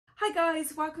Hi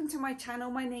guys, welcome to my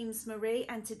channel. My name's Maree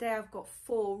and today I've got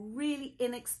 4 really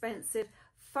inexpensive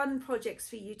fun projects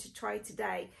for you to try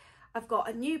today. I've got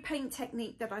a new paint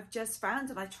technique that I've just found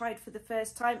and I tried for the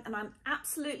first time and I'm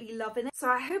absolutely loving it. So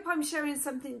I hope I'm sharing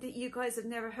something that you guys have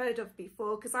never heard of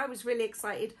before because I was really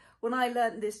excited when I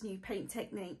learned this new paint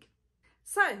technique.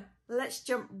 So let's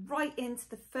jump right into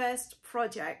the first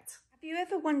project. Have you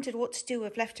ever wondered what to do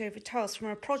with leftover tiles from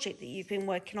a project that you've been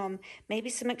working on?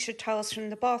 Maybe some extra tiles from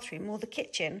the bathroom or the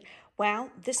kitchen? Well,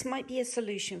 this might be a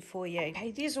solution for you. Okay,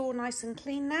 these are all nice and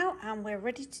clean now and we're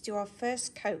ready to do our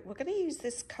first coat. We're going to use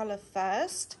this colour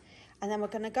first and then we're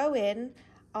going to go in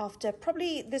after,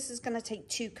 probably this is going to take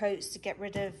 2 coats to get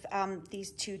rid of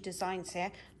these 2 designs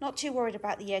here. Not too worried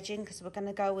about the edging because we're going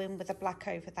to go in with a black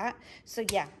over that. So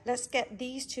yeah, let's get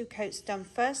these 2 coats done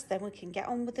first, then we can get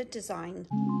on with the design.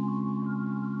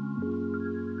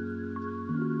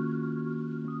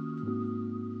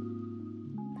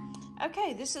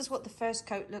 Okay, this is what the first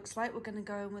coat looks like. We're going to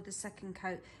go in with the second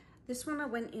coat. This one I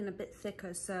went in a bit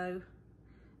thicker, so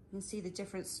you can see the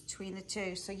difference between the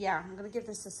two. So yeah, I'm going to give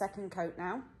this a second coat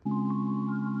now.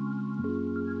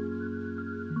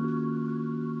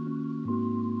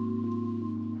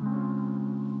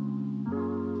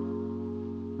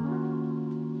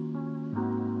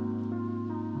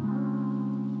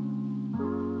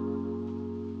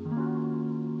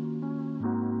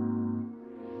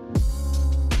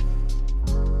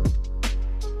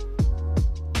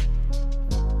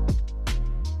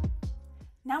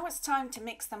 Now it's time to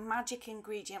mix the magic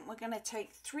ingredient. We're going to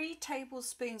take 3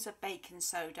 tablespoons of baking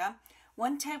soda,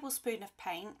 1 tablespoon of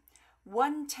paint,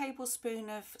 1 tablespoon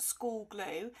of school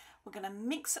glue. We're going to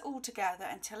mix it all together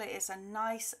until it is a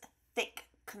nice thick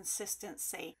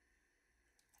consistency.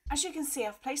 As you can see,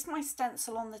 I've placed my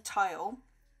stencil on the tile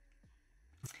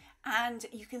and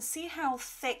you can see how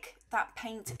thick that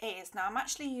paint is. Now I'm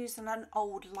actually using an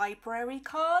old library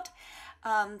card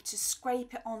to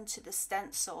scrape it onto the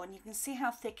stencil and you can see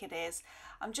how thick it is.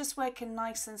 I'm just working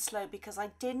nice and slow because I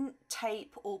didn't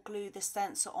tape or glue the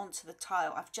stencil onto the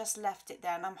tile. I've just left it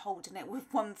there and I'm holding it with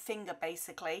 1 finger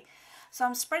basically. So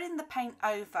I'm spreading the paint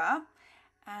over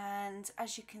and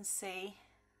as you can see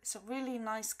it's a really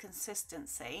nice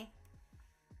consistency.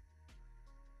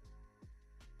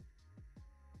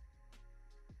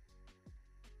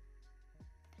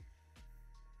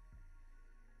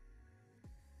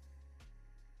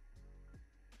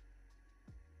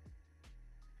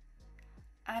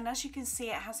 And as you can see,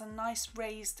 it has a nice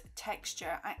raised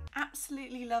texture. I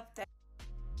absolutely love this.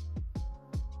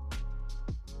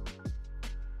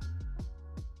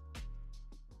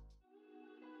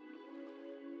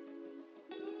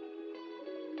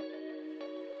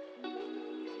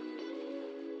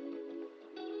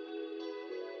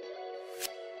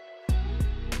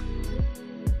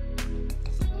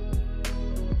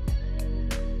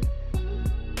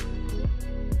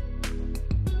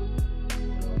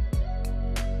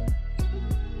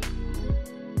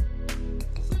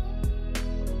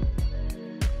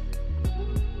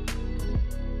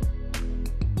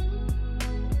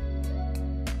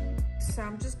 So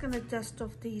I'm just going to dust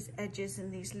off these edges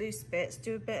and these loose bits,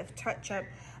 do a bit of touch up,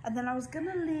 and then I was going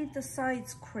to leave the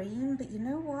sides cream, but you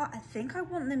know what, I think I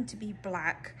want them to be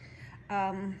black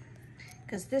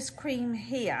because this cream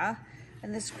here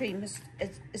and this cream is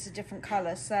a different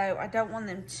colour, so I don't want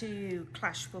them to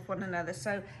clash with one another.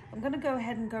 So I'm going to go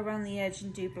ahead and go around the edge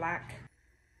and do black.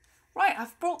 Right,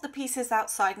 I've brought the pieces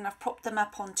outside and I've propped them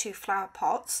up on 2 flower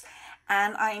pots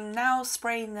and I'm now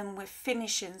spraying them with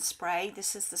finishing spray.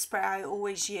 This is the spray I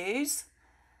always use.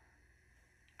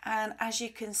 And as you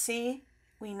can see,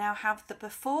 we now have the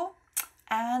before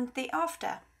and the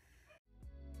after.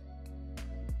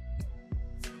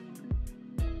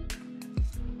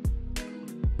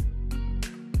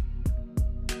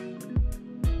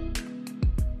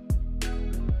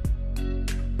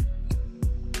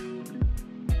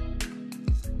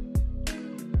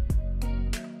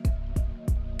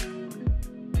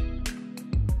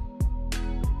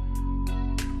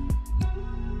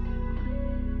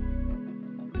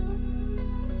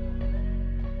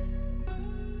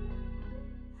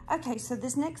 Okay, so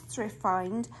this next thrift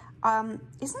find,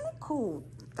 isn't it cool?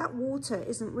 That water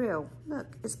isn't real.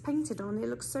 Look, it's painted on, it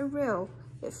looks so real.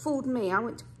 It fooled me. I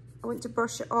went to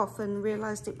brush it off and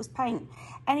realised it was paint.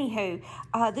 Anywho,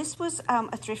 this was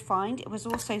a thrift find. It was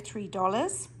also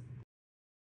 $3.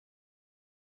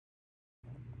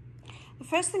 The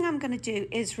first thing I'm going to do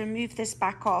is remove this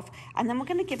back off and then we're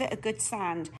going to give it a good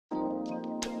sand.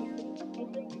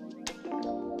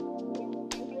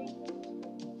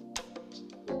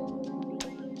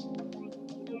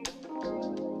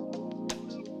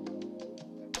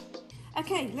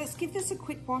 Okay, let's give this a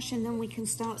quick wash and then we can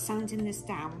start sanding this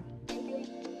down.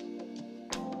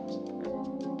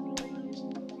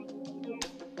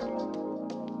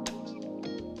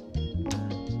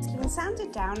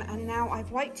 Sanded down, and now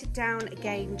I've wiped it down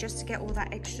again just to get all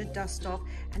that extra dust off,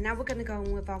 and now we're going to go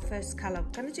on with our first colour.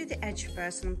 We're going to do the edge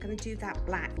first, and I'm going to do that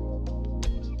black.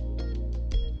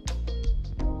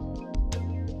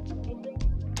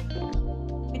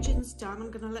 Edging's done. I'm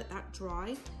going to let that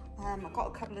dry. I've got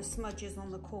a couple of smudges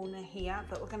on the corner here,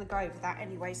 but we're going to go over that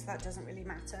anyway, so that doesn't really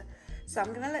matter. So I'm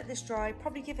going to let this dry,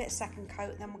 probably give it a second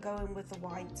coat, then we'll go in with the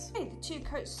white. Okay, the 2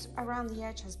 coats around the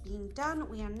edge has been done.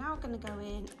 We are now going to go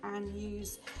in and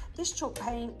use this chalk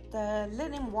paint, the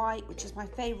linen white, which is my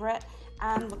favourite,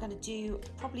 and we're going to do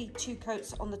probably 2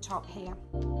 coats on the top here.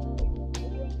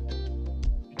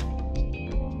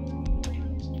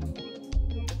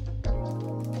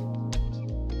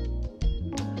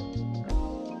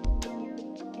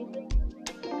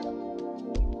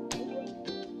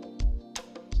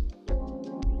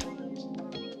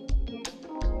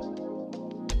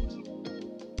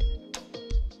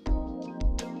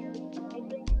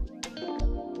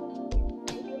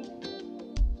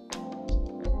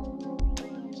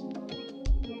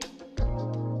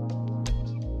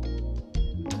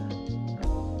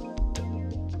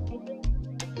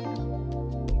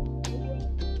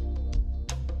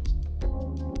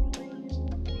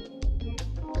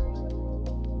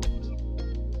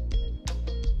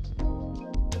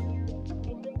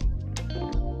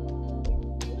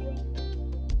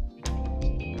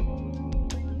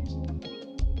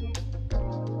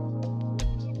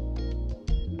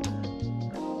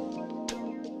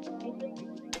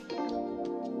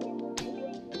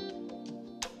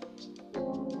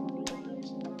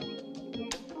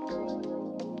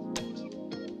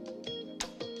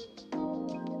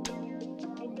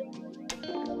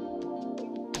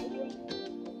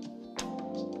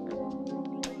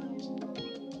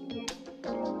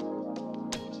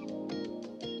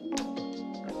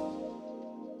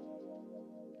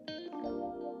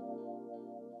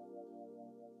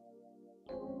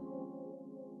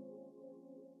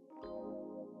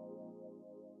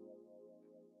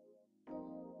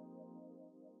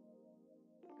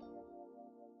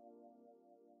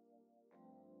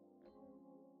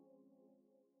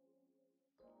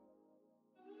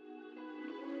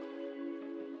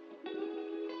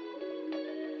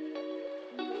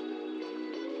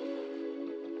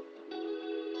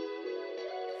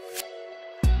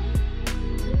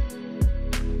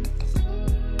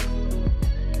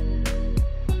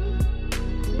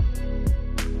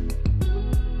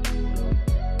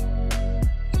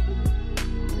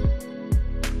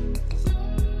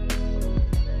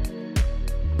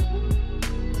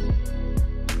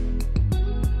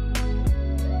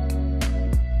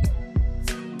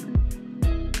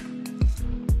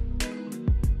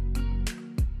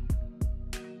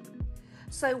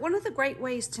 So one of the great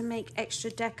ways to make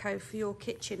extra deco for your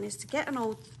kitchen is to get an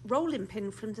old rolling pin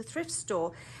from the thrift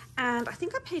store. And I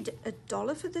think I paid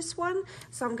 $1 for this one.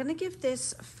 So I'm going to give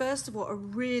this, first of all, a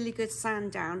really good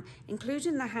sand down,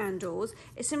 including the handles.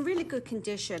 It's in really good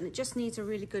condition. It just needs a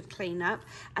really good clean up.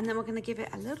 And then we're going to give it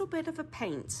a little bit of a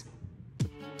paint.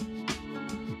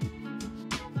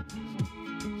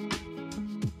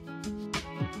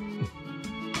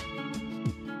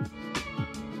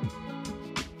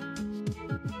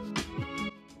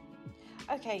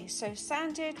 Okay, so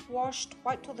sanded, washed,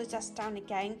 wiped all the dust down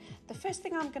again. The first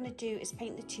thing I'm going to do is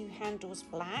paint the 2 handles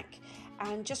black.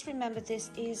 And just remember,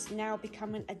 this is now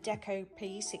becoming a deco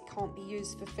piece. It can't be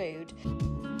used for food.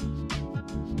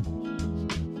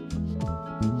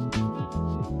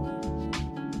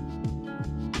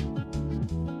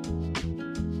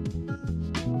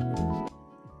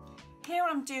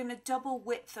 I'm doing a double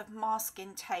width of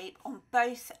masking tape on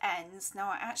both ends. Now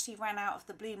I actually ran out of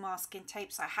the blue masking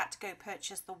tape, so I had to go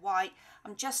purchase the white.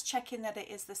 I'm just checking that it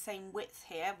is the same width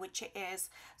here, which it is.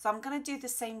 So I'm going to do the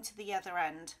same to the other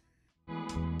end.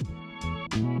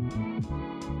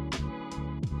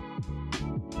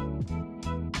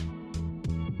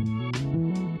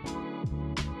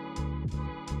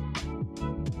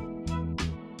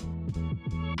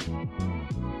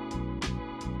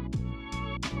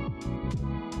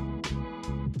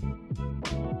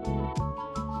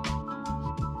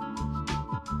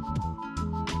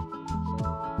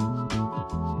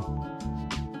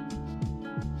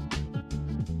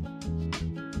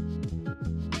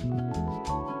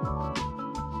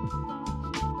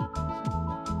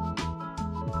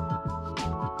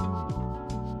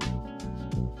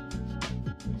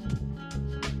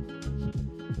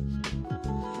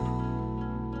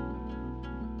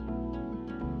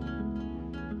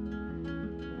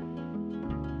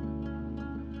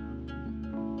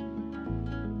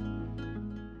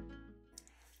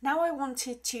 Now I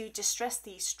wanted to distress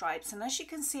these stripes, and as you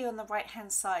can see on the right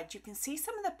hand side, you can see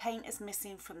some of the paint is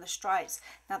missing from the stripes.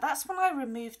 Now that's when I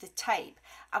removed the tape,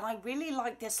 and I really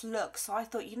like this look, so I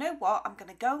thought, you know what, I'm going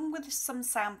to go in with some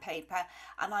sandpaper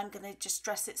and I'm going to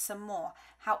distress it some more.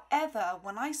 However,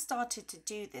 when I started to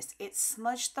do this, it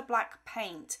smudged the black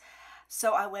paint.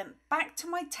 So I went back to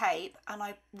my tape and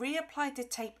I reapplied the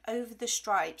tape over the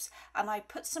stripes, and I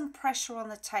put some pressure on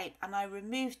the tape and I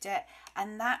removed it,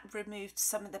 and that removed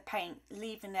some of the paint,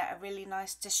 leaving it a really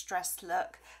nice distressed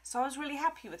look. So I was really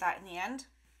happy with that in the end.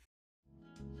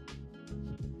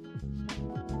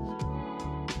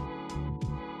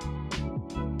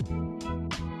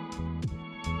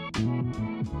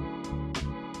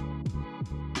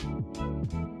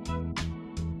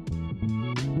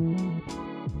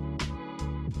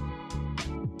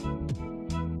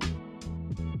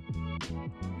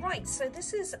 Right, so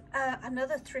this is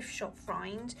another thrift shop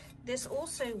find. This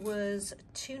also was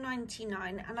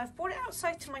 $2.99, and I've brought it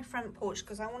outside to my front porch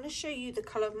because I want to show you the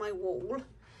colour of my wall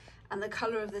and the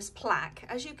colour of this plaque.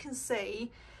 As you can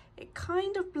see, it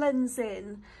kind of blends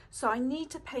in, so I need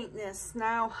to paint this.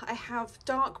 Now I have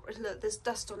dark, look, there's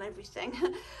dust on everything.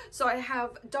 So I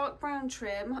have dark brown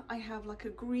trim, I have like a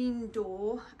green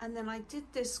door, and then I did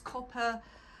this copper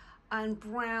and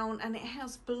brown, and it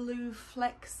has blue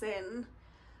flecks in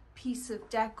piece of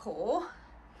decor.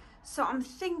 So I'm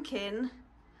thinking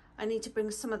I need to bring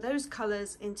some of those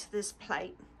colours into this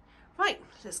plate. Right,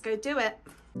 let's go do it.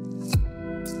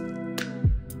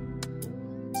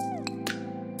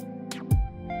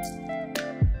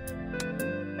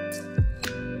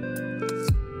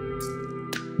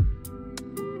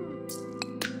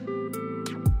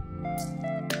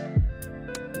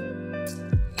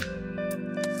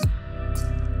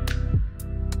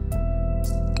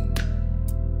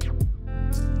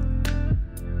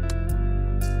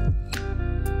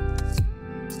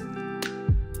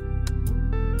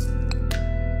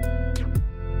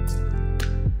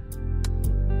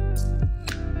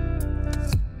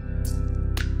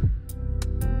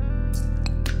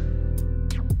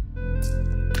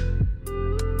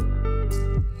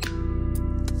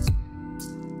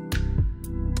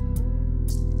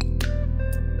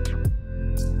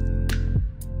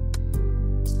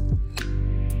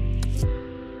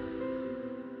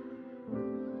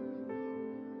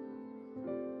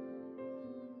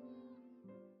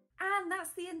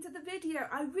 That's the end of the video.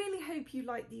 I really hope you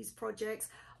like these projects.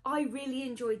 I really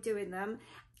enjoyed doing them,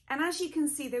 and as you can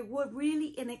see, they were really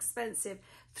inexpensive.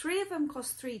 3 of them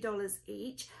cost $3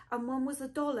 each, and one was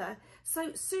 $1,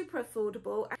 so super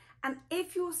affordable. And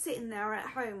if you're sitting there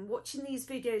at home watching these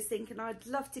videos thinking, I'd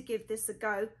love to give this a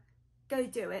go, go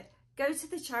do it. Go to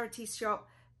the charity shop,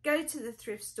 go to the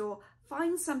thrift store,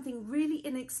 find something really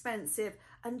inexpensive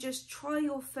and just try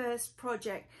your first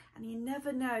project, and you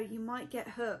never know, you might get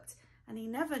hooked. And you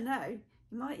never know,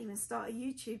 you might even start a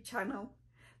YouTube channel.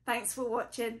 Thanks for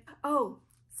watching. Oh,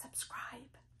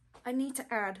 subscribe. I need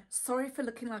to add, sorry for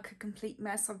looking like a complete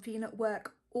mess. I've been at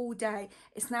work all day.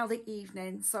 It's now the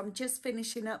evening, so I'm just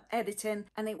finishing up editing,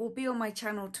 and it will be on my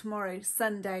channel tomorrow,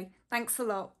 Sunday. Thanks a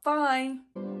lot. Bye.